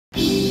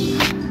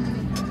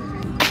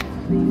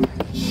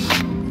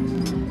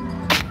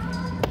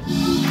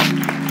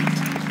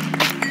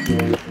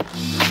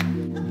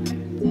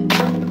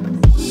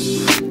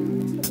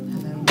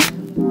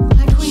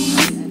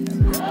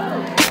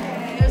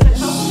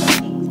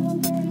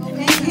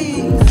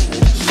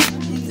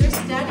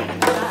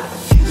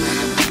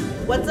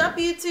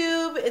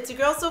It's your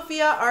girl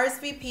Sophia,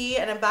 RSVP,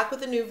 and I'm back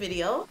with a new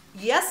video.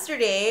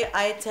 Yesterday,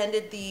 I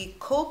attended the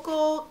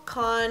Coco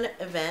Con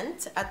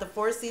event at the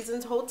Four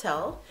Seasons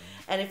Hotel.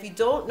 And if you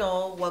don't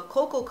know what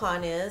Coco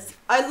Con is,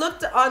 I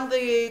looked on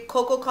the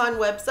Coco Con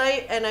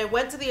website and I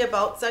went to the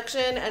About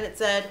section and it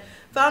said,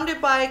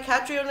 founded by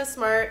Catriona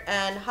Smart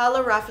and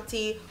Halla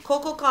Rafati,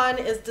 Coco Con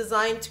is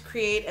designed to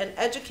create an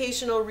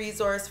educational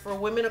resource for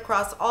women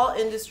across all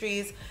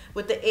industries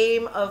with the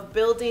aim of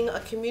building a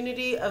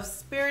community of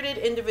spirited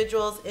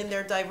individuals in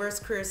their diverse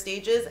career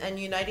stages and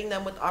uniting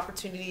them with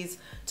opportunities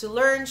to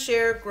learn,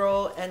 share,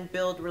 grow, and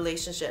build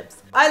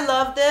relationships. I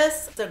love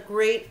this. It's a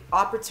great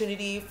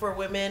opportunity for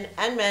women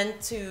and men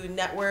to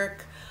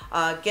network,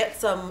 get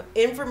some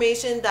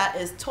information that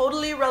is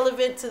totally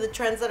relevant to the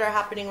trends that are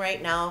happening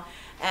right now,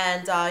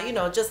 and you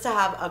know, just to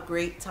have a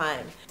great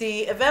time.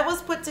 The event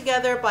was put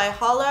together by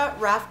Halla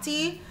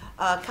Rafati,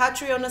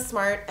 Catriona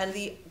Smart, and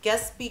the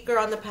guest speaker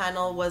on the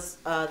panel was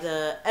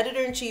the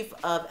editor-in-chief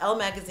of Elle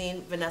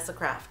magazine, Vanessa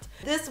Craft.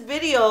 This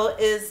video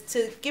is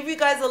to give you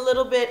guys a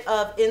little bit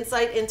of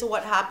insight into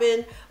what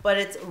happened, but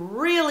it's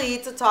really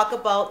to talk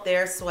about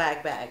their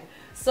swag bag.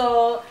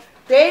 So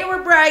they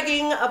were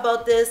bragging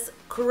about this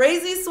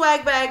crazy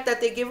swag bag that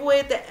they give away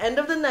at the end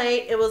of the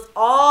night. It was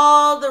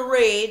all the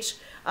rage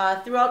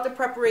throughout the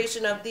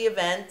preparation of the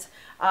event.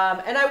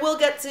 And I will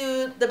get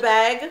to the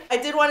bag. I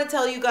did want to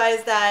tell you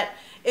guys that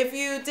if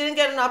you didn't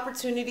get an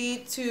opportunity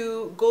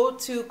to go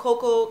to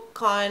Coco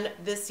Con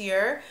this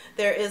year,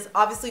 there is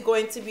obviously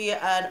going to be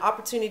an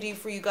opportunity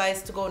for you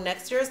guys to go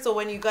next year. So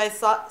when you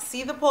guys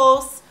see the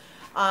posts,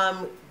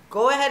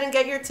 go ahead and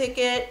get your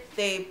ticket.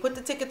 They put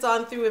the tickets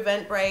on through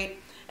Eventbrite.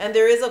 And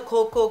there is a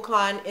Coco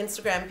Con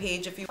Instagram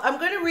page. I'm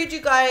going to read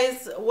you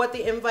guys what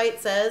the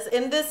invite says.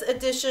 In this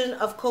edition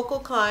of Coco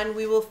Con,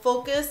 we will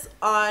focus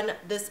on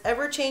this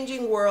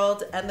ever-changing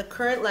world and the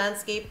current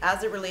landscape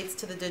as it relates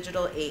to the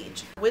digital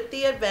age. With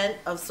the advent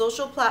of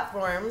social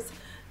platforms,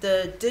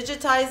 the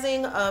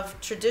digitizing of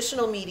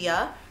traditional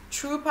media,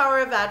 true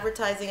power of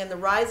advertising, and the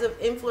rise of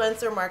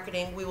influencer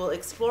marketing, we will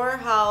explore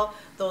how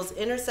those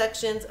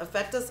intersections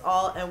affect us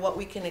all and what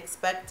we can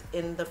expect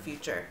in the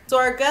future. So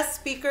our guest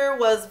speaker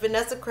was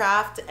Vanessa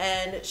Craft,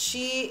 and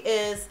she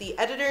is the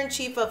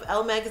editor-in-chief of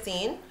Elle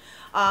magazine.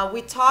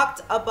 We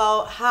talked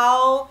about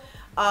how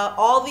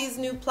all these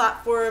new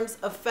platforms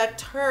affect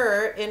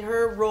her in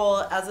her role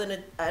as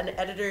an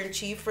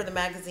editor-in-chief for the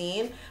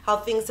magazine, how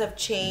things have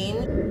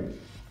changed.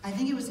 I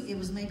think it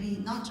was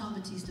maybe not John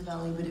Batista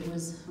Valley, but it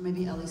was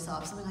maybe Ellie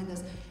Saab, something like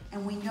this.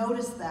 And we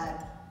noticed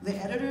that the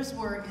editors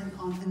were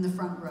in the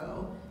front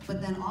row,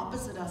 but then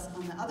opposite us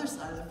on the other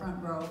side of the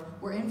front row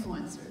were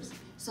influencers.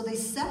 So they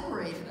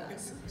separated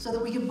us so that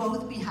we could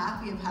both be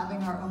happy of having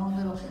our own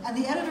little, and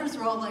the editors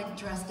were all like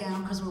dressed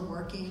down because we're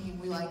working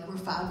and we're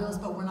fabulous,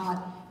 but we're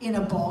not in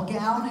a ball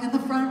gown in the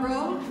front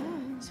row.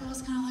 So I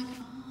was kind of like,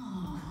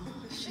 oh,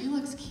 she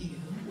looks cute.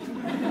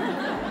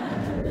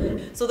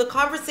 So the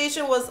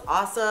conversation was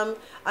awesome.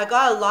 I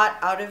got a lot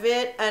out of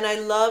it, and I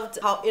loved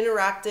how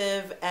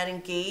interactive and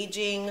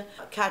engaging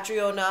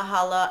Catriona,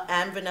 Halla,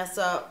 and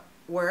Vanessa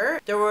were.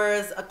 There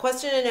was a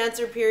question and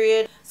answer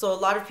period, so a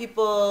lot of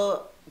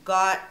people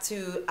got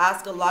to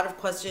ask a lot of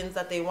questions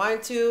that they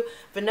wanted to.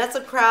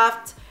 Vanessa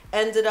Craft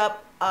ended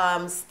up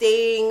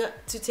staying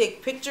to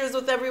take pictures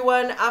with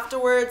everyone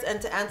afterwards and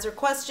to answer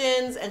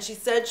questions, and she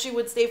said she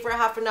would stay for a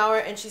half an hour,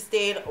 and she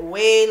stayed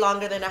way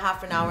longer than a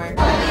half an hour.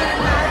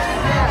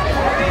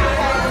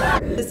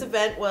 This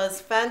event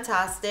was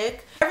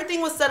fantastic.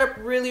 Everything was set up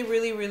really,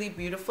 really, really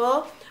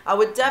beautiful. I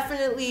would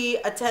definitely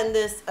attend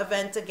this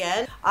event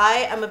again.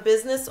 I am a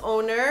business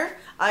owner.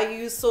 I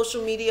use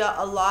social media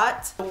a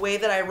lot. The way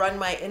that I run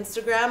my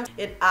Instagram,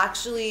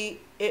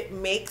 it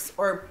makes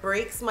or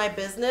breaks my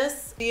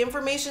business. The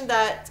information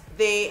that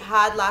they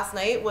had last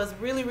night was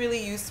really,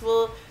 really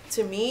useful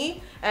to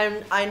me,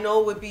 and I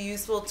know would be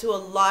useful to a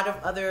lot of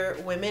other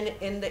women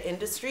in the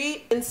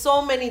industry in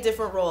so many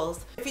different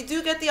roles. If you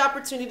do get the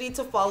opportunity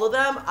to follow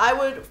them, I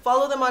would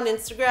follow them on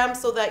Instagram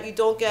so that you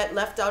don't get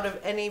left out of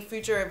any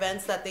future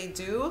events that they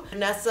do.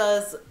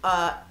 Vanessa's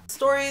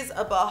stories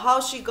about how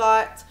she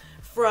got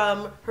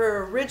from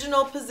her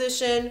original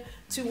position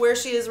to where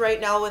she is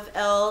right now with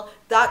Elle,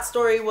 that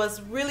story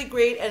was really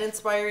great and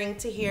inspiring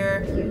to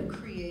hear. You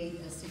create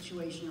a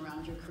situation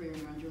around your career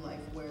and around your life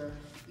where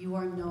you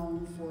are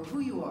known for who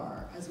you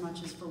are as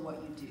much as for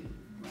what you do,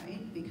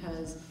 right?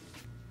 Because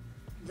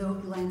the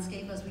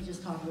landscape, as we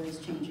just talked about, is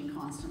changing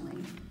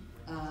constantly.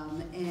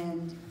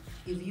 And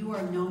if you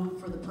are known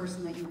for the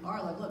person that you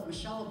are, like, look,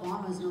 Michelle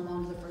Obama is no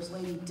longer the first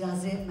lady.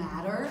 Does it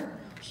matter?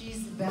 She's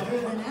better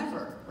than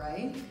ever,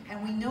 right?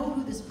 And we know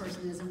who this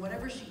person is, and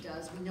whatever she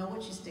does, we know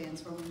what she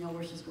stands for, we know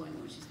where she's going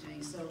and what she's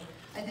doing. So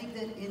I think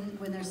that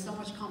when there's so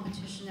much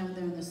competition out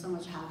there and there's so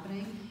much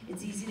happening,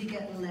 it's easy to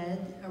get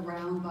led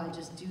around by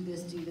just do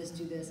this, do this,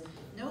 do this.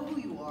 Know who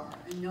you are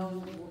and know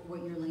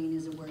what your lane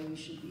is and where you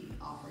should be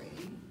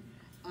operating.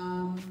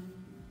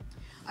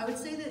 I would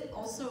say that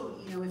also,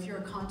 you know, if you're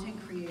a content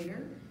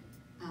creator,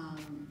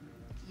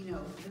 you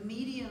know, the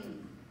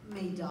medium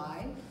may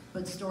die,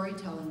 but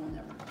storytelling will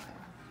never die.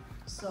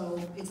 So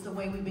it's the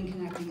way we've been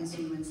connecting as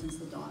humans since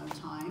the dawn of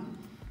time.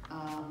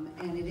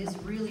 And it is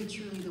really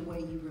truly the way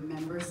you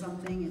remember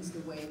something. It's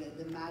the way that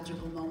the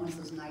magical moments,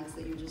 those nights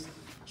that you're just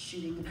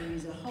shooting the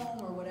breeze at home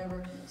or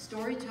whatever.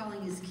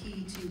 Storytelling is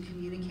key to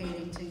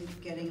communicating, to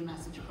getting a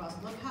message across.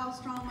 Look how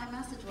strong my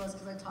message was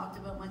because I talked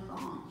about my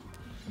thong.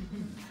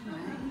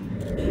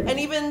 Right? And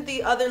even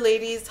the other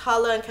ladies,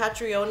 Halla and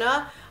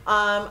Catriona,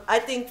 I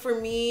think for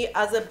me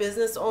as a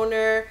business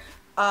owner,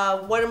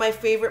 one of my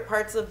favorite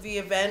parts of the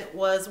event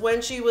was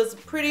when she was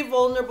pretty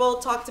vulnerable,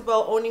 talked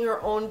about owning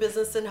her own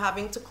business and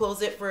having to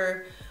close it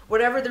for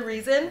whatever the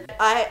reason.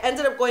 I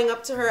ended up going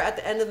up to her at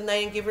the end of the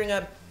night and giving her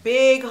a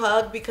big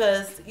hug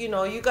because, you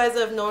know, you guys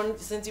have known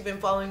since you've been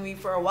following me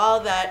for a while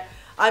that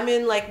I'm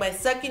in like my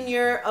second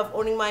year of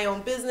owning my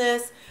own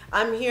business.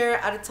 I'm here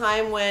at a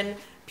time when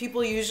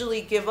people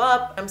usually give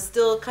up. I'm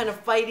still kind of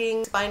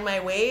fighting to find my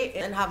way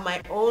and have my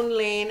own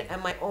lane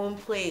and my own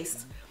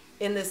place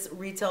in this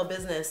retail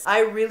business.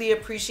 I really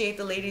appreciate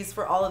the ladies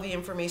for all of the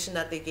information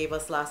that they gave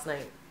us last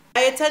night.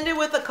 I attended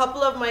with a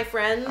couple of my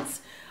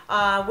friends,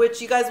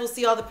 which you guys will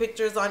see all the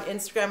pictures on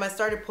Instagram. I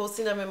started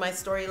posting them in my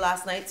story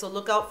last night, so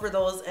look out for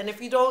those. And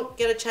if you don't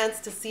get a chance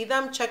to see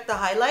them, check the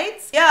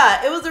highlights.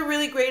 Yeah, it was a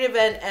really great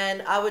event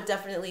and I would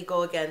definitely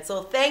go again.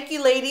 So thank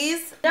you,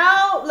 ladies.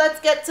 Now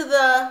let's get to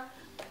the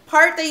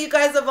part that you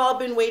guys have all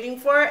been waiting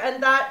for,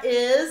 and that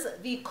is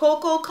the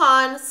Coco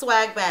Con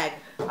Swag Bag.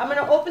 I'm going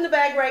to open the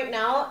bag right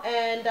now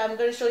and I'm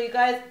going to show you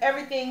guys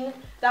everything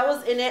that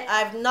was in it.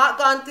 I've not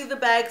gone through the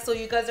bag, so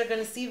you guys are going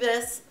to see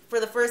this for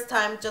the first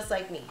time just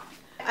like me.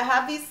 I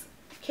have these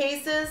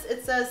cases.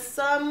 It says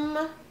some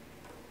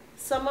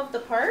of the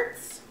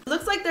parts. It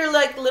looks like they're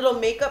like little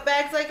makeup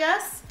bags, I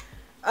guess.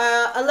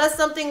 Unless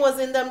something was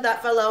in them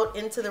that fell out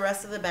into the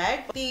rest of the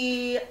bag.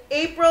 The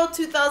April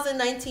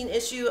 2019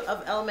 issue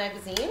of Elle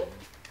magazine.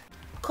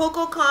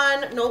 Coco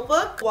Con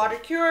notebook. Water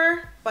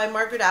Cure by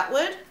Margaret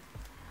Atwood.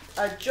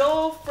 A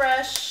Joe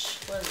Fresh,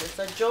 what is this?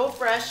 A Joe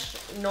Fresh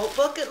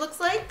notebook, it looks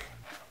like.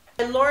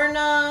 And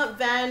Lorna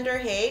van der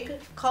Haag,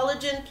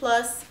 Collagen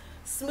Plus,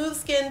 Smooth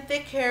Skin,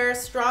 Thick Hair,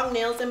 Strong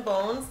Nails and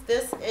Bones.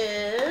 This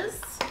is,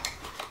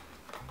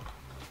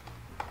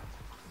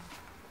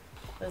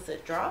 what is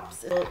it, drops?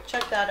 So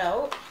check that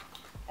out.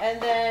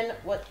 And then,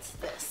 what's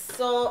this?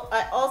 So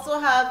I also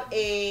have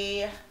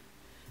a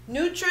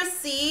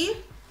Nutri-C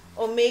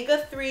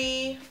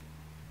Omega-3,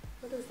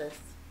 what is this?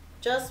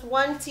 Just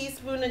 1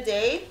 teaspoon a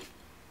day.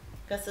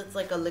 Guess it's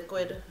like a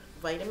liquid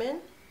vitamin.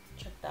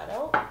 Check that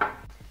out.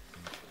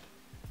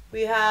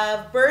 We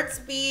have Burt's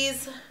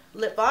Bees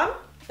lip balm.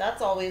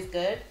 That's always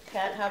good.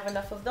 Can't have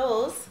enough of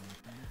those.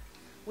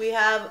 We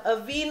have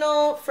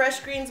Aveeno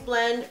Fresh Greens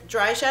Blend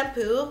Dry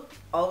Shampoo.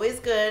 Always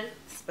good,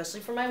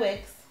 especially for my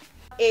wigs.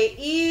 A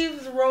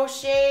Yves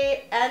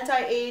Rocher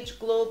Anti-Age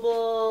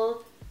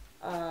Global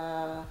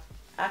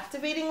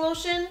Activating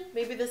Lotion.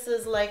 Maybe this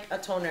is like a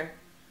toner,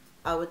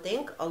 I would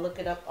think. I'll look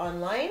it up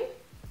online.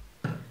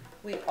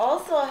 We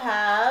also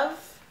have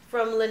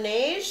from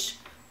Laneige,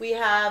 we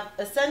have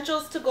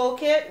Essentials to Go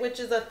Kit, which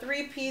is a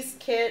 3-piece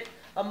kit,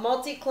 a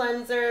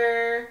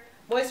multi-cleanser,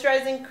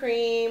 moisturizing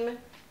cream,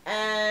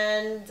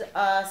 and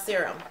a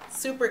serum.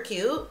 Super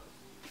cute.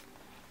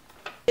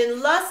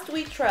 In Lust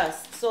We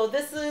Trust. So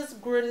this is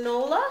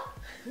granola.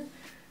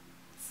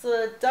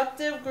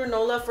 Seductive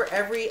granola for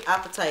every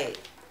appetite.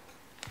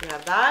 You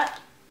have that.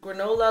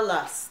 Granola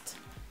Lust.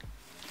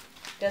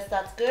 Guess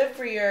that's good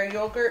for your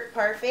yogurt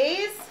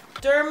parfaits.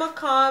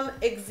 Dermacom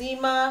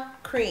Eczema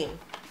Cream.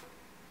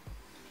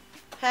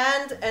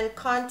 Hand and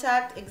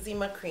contact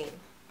eczema cream.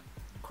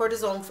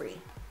 Cortisone free.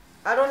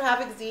 I don't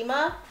have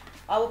eczema.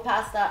 I will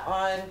pass that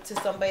on to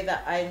somebody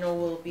that I know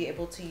will be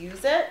able to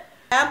use it.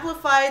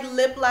 Amplified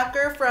lip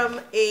lacquer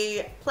from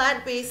a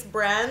plant-based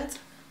brand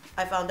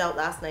I found out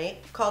last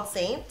night called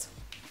Saint.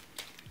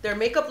 Their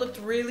makeup looked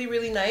really,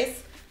 really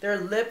nice. Their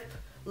lip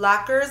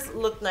lacquers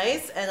look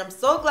nice, and I'm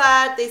so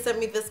glad they sent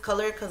me this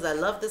color because I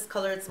love this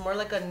color. It's more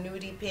like a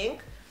nudie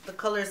pink. The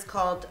color is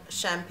called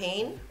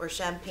Champagne or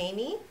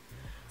Champagne.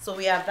 So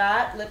we have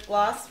that lip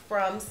gloss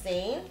from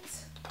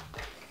Saint.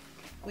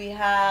 We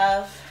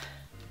have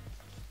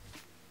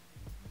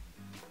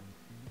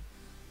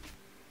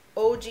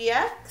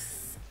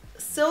OGX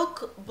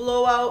Silk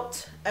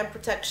Blowout and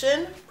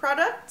Protection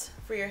product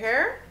for your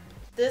hair.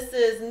 This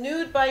is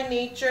Nude by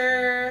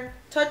Nature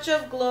Touch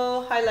of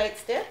Glow Highlight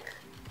Stick.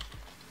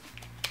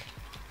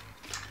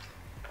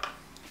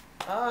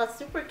 Oh,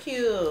 super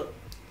cute.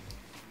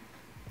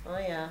 Oh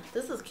yeah,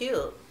 this is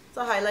cute. It's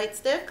a highlight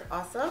stick.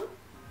 Awesome.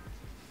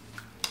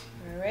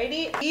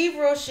 Alrighty. Yves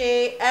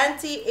Rocher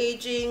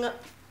Anti-Aging,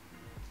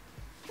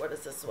 what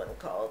is this one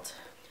called?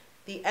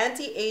 The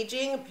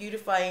Anti-Aging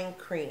Beautifying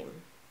Cream.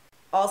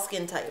 All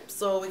skin types.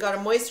 So we got a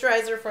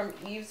moisturizer from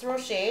Yves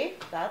Rocher.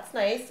 That's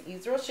nice.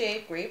 Yves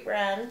Rocher, great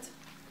brand.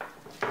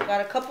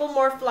 Got a couple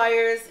more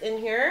flyers in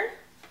here.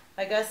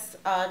 I guess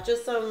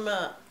just some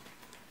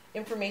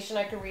information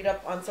I could read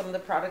up on some of the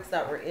products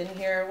that were in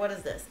here. What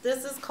is this?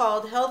 This is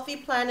called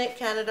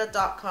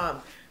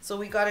healthyplanetcanada.com. So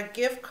we got a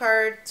gift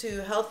card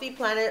to Healthy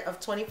Planet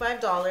of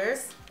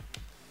 $25.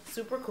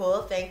 Super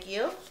cool, thank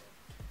you.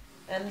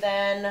 And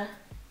then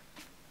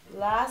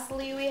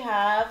lastly we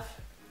have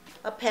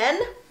a pen.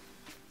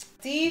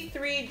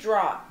 D3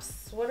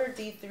 drops. What are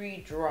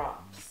D3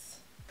 drops?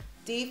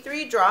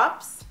 D3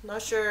 drops,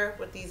 not sure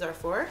what these are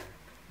for.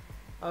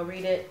 I'll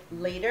read it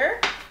later.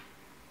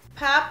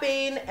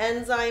 Papain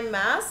enzyme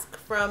mask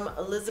from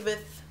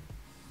Elizabeth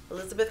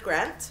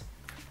Grant.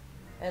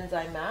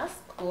 Enzyme mask,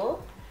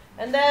 cool.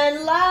 And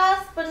then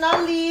last but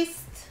not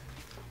least,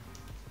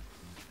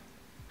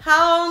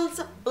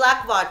 Hound's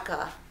black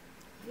vodka.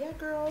 Yeah,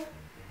 girl,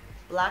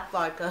 black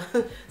vodka.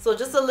 So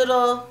just a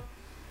little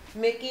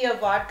Mickey of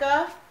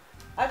vodka.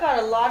 I got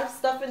a lot of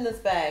stuff in this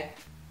bag.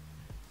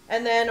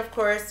 And then of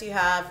course you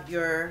have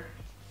your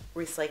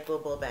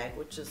recyclable bag,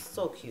 which is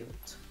so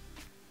cute.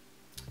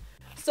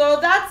 So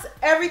that's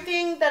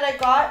everything that I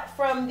got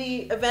from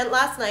the event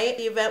last night.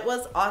 The event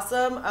was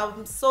awesome.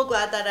 I'm so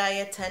glad that I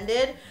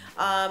attended.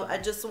 I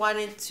just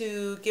wanted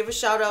to give a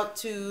shout out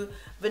to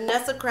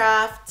Vanessa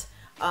Craft,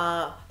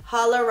 Halla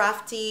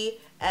Rafati,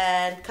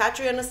 and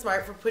Catriona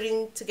Smart for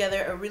putting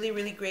together a really,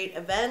 really great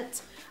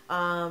event.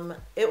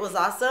 It was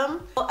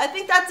awesome. Well, I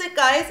think that's it,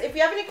 guys. If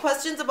you have any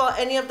questions about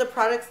any of the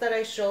products that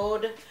I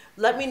showed,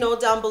 let me know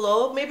down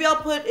below. Maybe I'll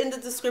put in the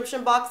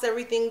description box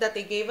everything that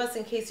they gave us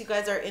in case you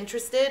guys are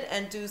interested,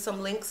 and do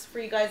some links for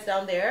you guys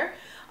down there.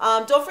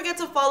 Don't forget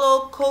to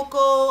follow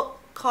Coco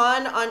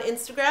Con on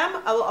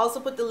Instagram. I will also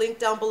put the link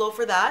down below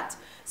for that.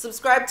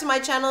 Subscribe to my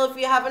channel if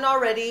you haven't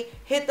already.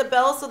 Hit the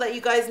bell so that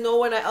you guys know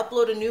when I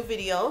upload a new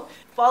video.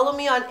 Follow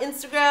me on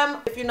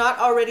Instagram if you're not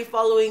already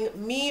following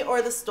me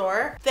or the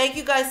store. Thank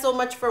you guys so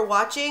much for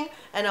watching,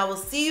 and I will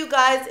see you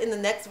guys in the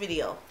next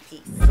video.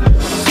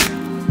 Peace.